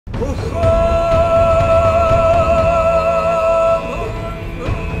Today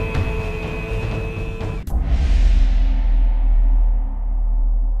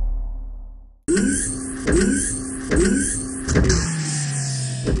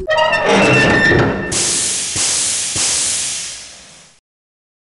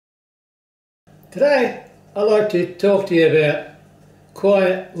I'd like to talk to you about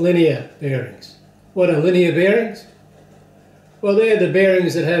quiet linear bearings. What are linear bearings? Well, they're the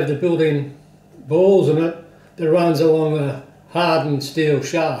bearings that have the built-in balls in it that runs along a hardened steel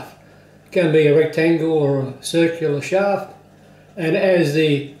shaft. It can be a rectangle or a circular shaft, and as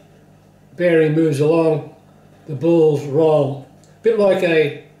the bearing moves along, the balls roll. A bit like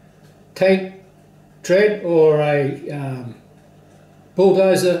a tank tread or a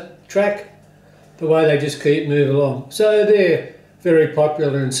bulldozer track, the way they just keep moving along. So they're very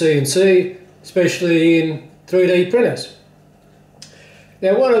popular in CNC, especially in 3D printers.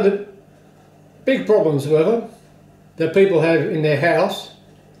 Now, one of the big problems, however, that people have in their house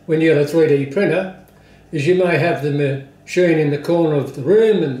when you have a 3D printer is you may have the machine in the corner of the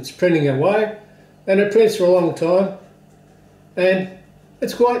room and it's printing away, and it prints for a long time and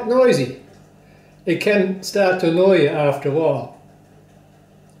it's quite noisy. It can start to annoy you after a while.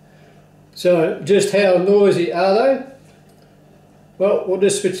 So just how noisy are they? Well, we'll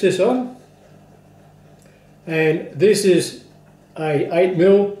just switch this on, and this is a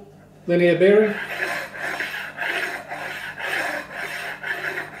 8mm linear bearing.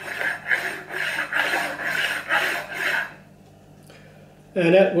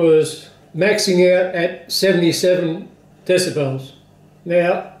 And that was maxing out at 77 decibels.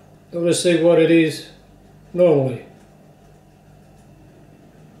 Now, let's see what it is normally.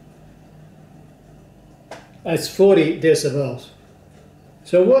 That's 40 decibels.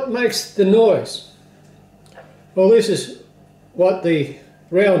 So what makes the noise? Well, this is what the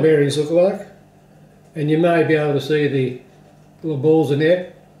round bearings look like, and you may be able to see the little balls in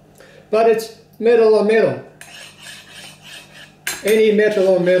there, but it's metal on metal. Any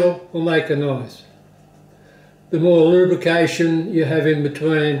metal on metal will make a noise. The more lubrication you have in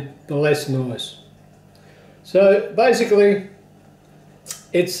between, the less noise. So basically,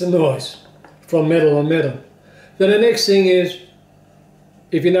 it's the noise from metal on metal. Then the next thing is,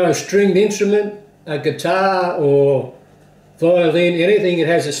 if you know a stringed instrument, a guitar or violin, anything that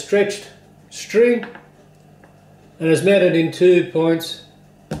has a stretched string and is mounted in 2 points,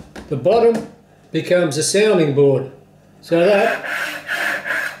 the bottom becomes a sounding board. So that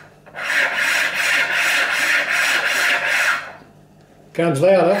comes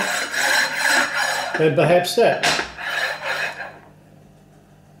louder than perhaps that.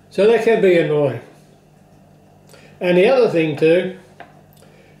 So that can be annoying. And the other thing too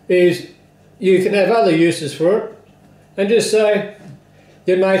is you can have other uses for it, and just say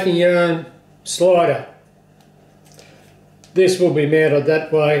you're making your own slider. This will be mounted that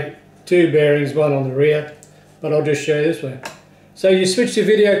way, 2 bearings, one on the rear, but I'll just show you this way. So you switch the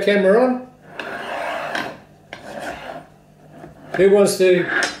video camera on. Who wants to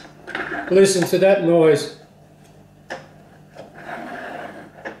listen to that noise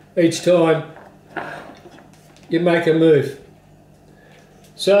each time you make a move?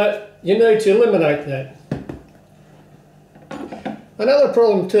 So you need to eliminate that. Another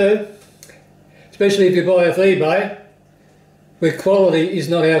problem too, especially if you buy off eBay, where quality is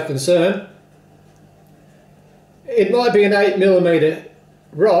not our concern, it might be an 8mm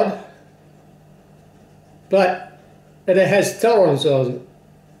rod, but it has tolerance on it.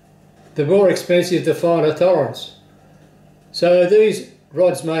 The more expensive, the finer tolerance. So these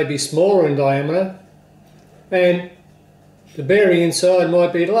rods may be smaller in diameter, and the bearing inside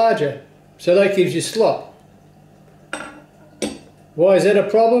might be larger, so that gives you slop. Why is that a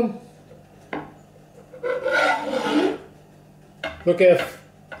problem? Look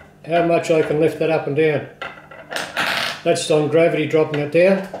how much I can lift that up and down. That's on gravity dropping it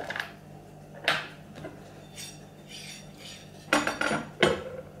down.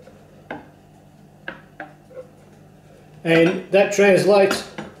 And that translates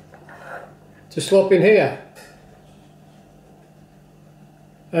to slop in here.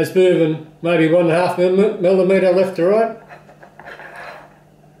 It's moving maybe 1.5mm left to right.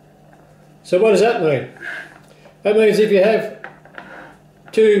 So what does that mean? That means if you have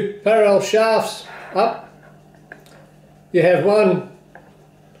 2 parallel shafts up, you have one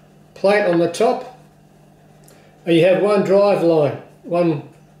plate on the top, and you have one drive line, one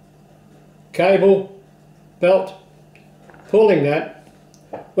cable, belt, pulling that.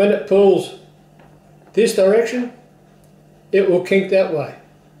 When it pulls this direction, it will kink that way.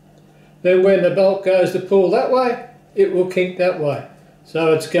 Then when the belt goes to pull that way, it will kink that way.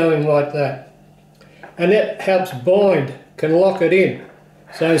 So it's going like that. And that helps bind, can lock it in.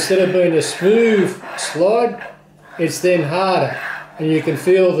 So instead of being a smooth slide, it's then harder. And you can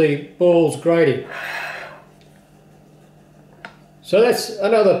feel the balls grating. So that's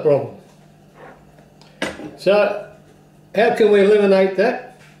another problem. So how can we eliminate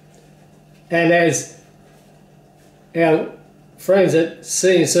that? And as our friends at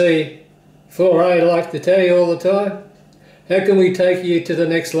CNC4A like to tell you all the time, how can we take you to the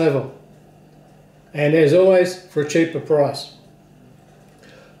next level? And as always, for a cheaper price.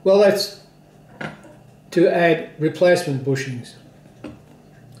 Well, that's to add replacement bushings.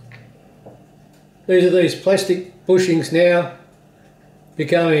 These are these plastic bushings now,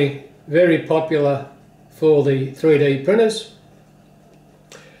 becoming very popular for the 3D printers.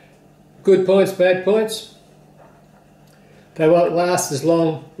 Good points, bad points. They won't last as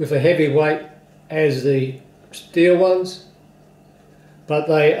long with a heavy weight as the steel ones, but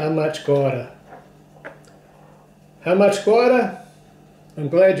they are much quieter. How much quieter? I'm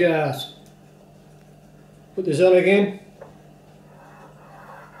glad you asked. Put this on again.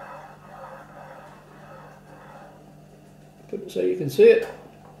 Put it so you can see it.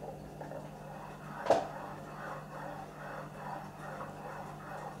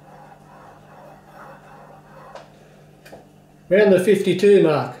 Around the 52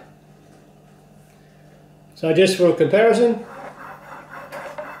 mark. So just for a comparison,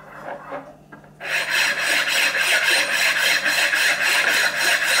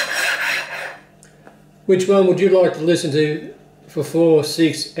 which one would you like to listen to for 4 or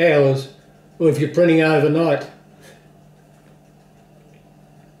 6 hours, or if you're printing overnight?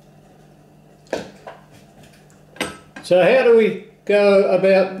 So how do we go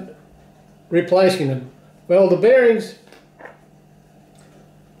about replacing them? Well, the bearings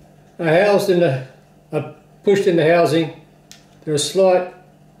are pushed in the housing. They're a slight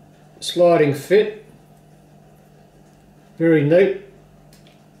sliding fit, very neat.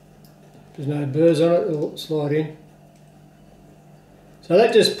 There's no burrs on it, it'll slide in. So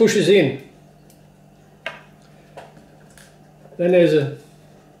that just pushes in. Then there's a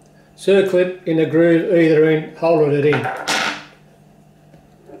circlip in the groove either end, holding it in.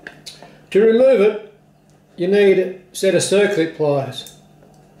 To remove it, you need a set of circlip pliers.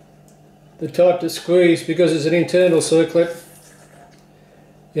 The type that squeeze, because it's an internal circlip,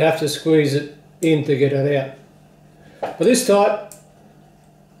 you have to squeeze it in to get it out. But this type,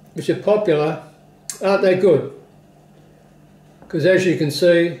 which are popular, aren't that good, because as you can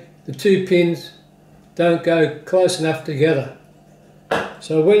see, the 2 pins don't go close enough together.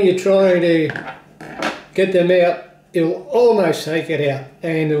 So when you're trying to get them out, it'll almost take it out,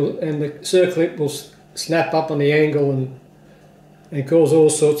 and the circlip will snap up on the angle and cause all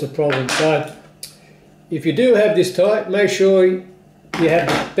sorts of problems. So if you do have this type, make sure you have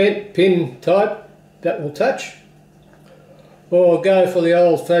the bent pin type that will touch, or go for the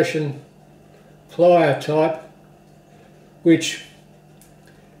old-fashioned plier type, which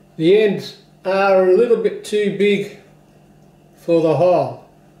the ends are a little bit too big for the hole.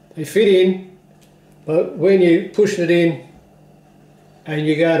 They fit in, but when you push it in and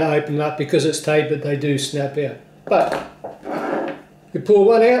you go to open them up, because it's tapered, they do snap out. But you pull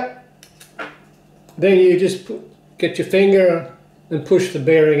one out, then you just get your finger and push the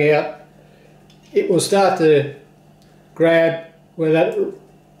bearing out. It will start to grab where that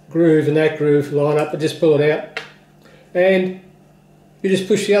groove and that groove line up, and just pull it out, and you just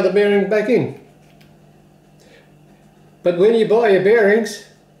push the other bearing back in. But when you buy your bearings,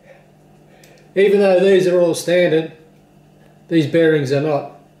 even though these are all standard, these bearings are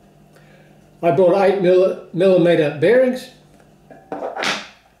not. I bought 8mm bearings,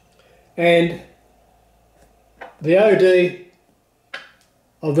 and the OD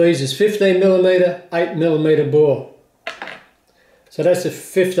of these is 15mm, 8mm bore. So that's a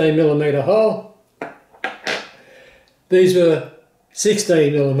 15mm hole. These were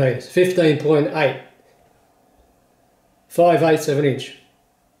 16mm, 15.8, 5/8 of an inch.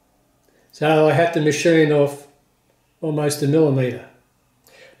 So I had to machine off almost a millimetre.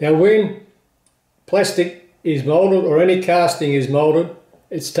 Now when plastic is moulded, or any casting is moulded,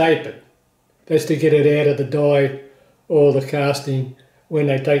 it's tapered. That's to get it out of the die or the casting when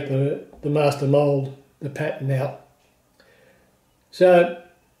they take the master mould, the pattern out. So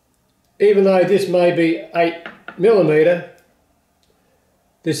even though this may be 8mm,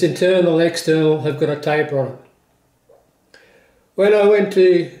 this internal and external have got a taper on it. When I went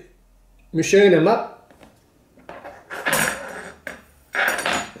to machine them up,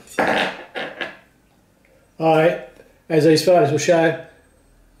 as these photos will show,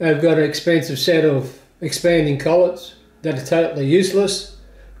 I've got an expensive set of expanding collets that are totally useless.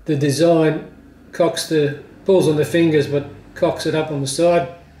 The design pulls on the fingers but cocks it up on the side,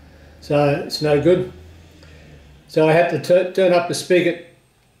 so it's no good. So I had to turn up the spigot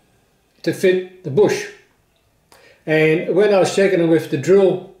to fit the bush. And when I was checking it with the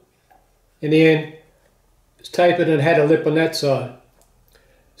drill, in the end, it's tapered and had a lip on that side.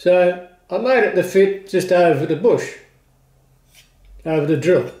 So I made it to fit just over the bush, over the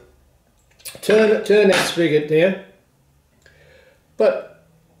drill. Turn that spigot down, but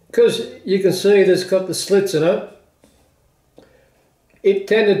because you can see there's got the slits in it, it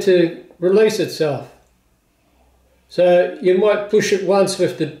tended to release itself. So you might push it once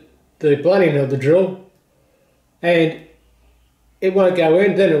with the blunting of the drill and it won't go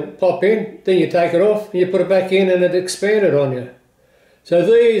in, then it'll pop in, then you take it off and you put it back in and it expanded on you. So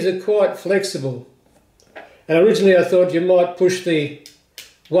these are quite flexible. And originally I thought you might push the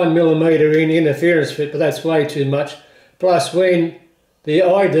 1mm in interference fit, but that's way too much. Plus when the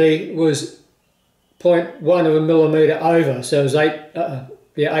ID was 0.1 of a millimetre over, so it was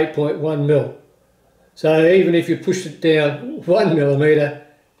 8.1 mil. So even if you pushed it down 1mm,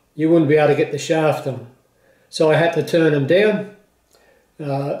 you wouldn't be able to get the shaft on. So I had to turn them down.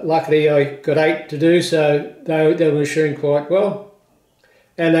 Luckily I got 8 to do, so they were machining quite well.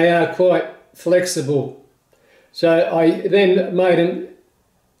 And they are quite flexible. So I then made them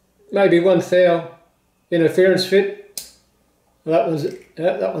maybe 1 thou interference fit. Well,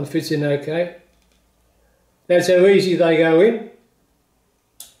 that one fits in okay. That's how easy they go in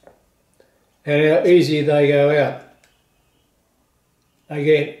and how easy they go out.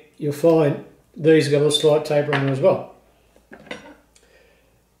 Again, you'll find these got a slight taper on them as well.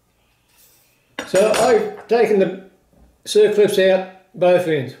 So I've taken the circlips out both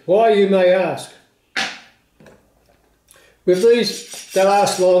ends. Why, you may ask? With these, they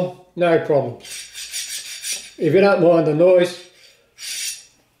last long, no problem. If you don't mind the noise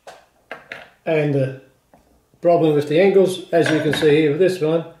and the problem with the angles, as you can see here with this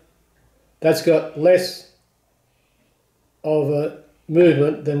one, that's got less of a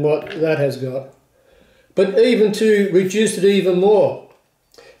movement than what that has got. But even to reduce it even more,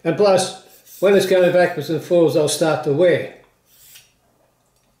 and plus when it's going backwards and forwards, they'll start to wear.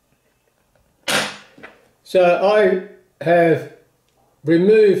 So I have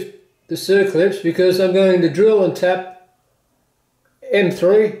removed the circlips because I'm going to drill and tap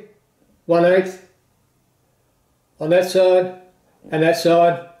M3 1/8 on that side, and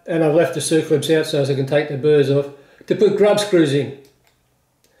I've left the circlips out so as I can take the burrs off to put grub screws in.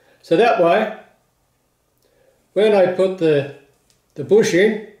 So that way, when I put the bush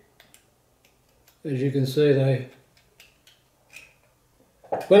in, as you can see,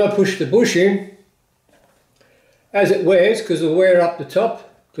 when I push the bush in, as it wears, because it'll wear up the top,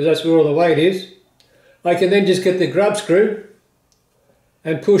 because that's where all the weight is, I can then just get the grub screw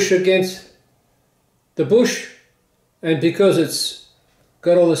and push against the bush, and because it's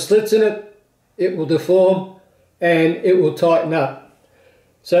got all the slits in it, it will deform and it will tighten up.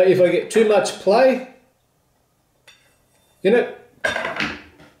 So if I get too much play in it,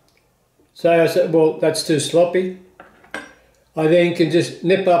 say I said, well, that's too sloppy, I then can just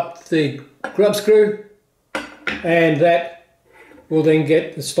nip up the grub screw and that will then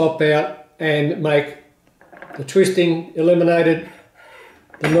get the slop out and make the twisting eliminated.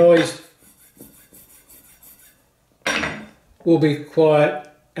 The noise will be quiet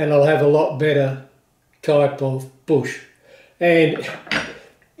and I'll have a lot better type of bush. And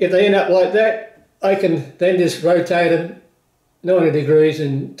if they end up like that, I can then just rotate them 90 degrees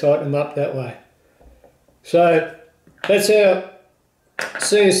and tighten them up that way. So that's how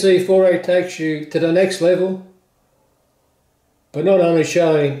CNC4A takes you to the next level, but not only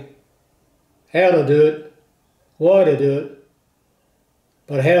showing how to do it, why to do it,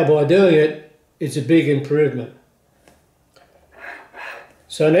 but how by doing it, it's a big improvement.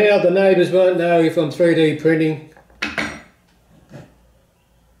 So now the neighbours won't know if I'm 3D printing.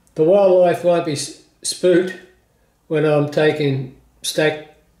 The wildlife won't be spooked when I'm taking stacked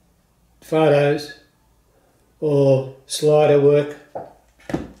photos or slider work.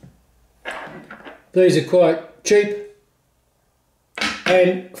 These are quite cheap,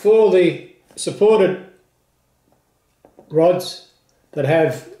 and for the supported rods that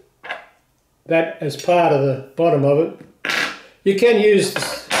have that as part of the bottom of it, you can use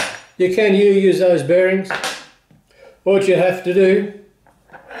those bearings. What you have to do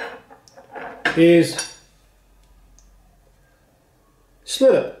is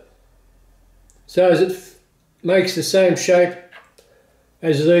slit it so as it makes the same shape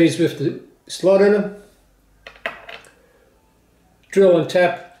as these with the slot in them. Drill and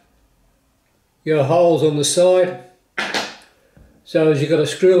tap your holes on the side So as you've got a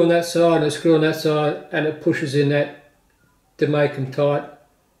screw on that side and a screw on that side, and it pushes in that to make them tight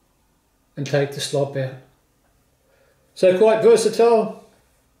and take the slop out. So quite versatile.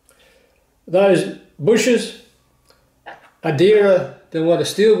 Those bushes are dearer than what a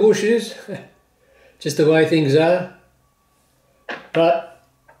steel bush is, just the way things are. But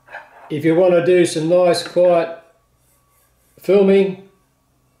if you want to do some nice quiet filming,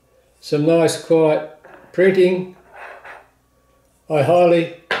 some nice quiet printing, I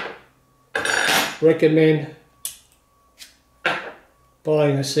highly recommend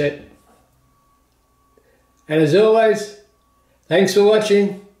buying a set. And as always, thanks for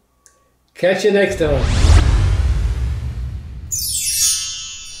watching. Catch you next time.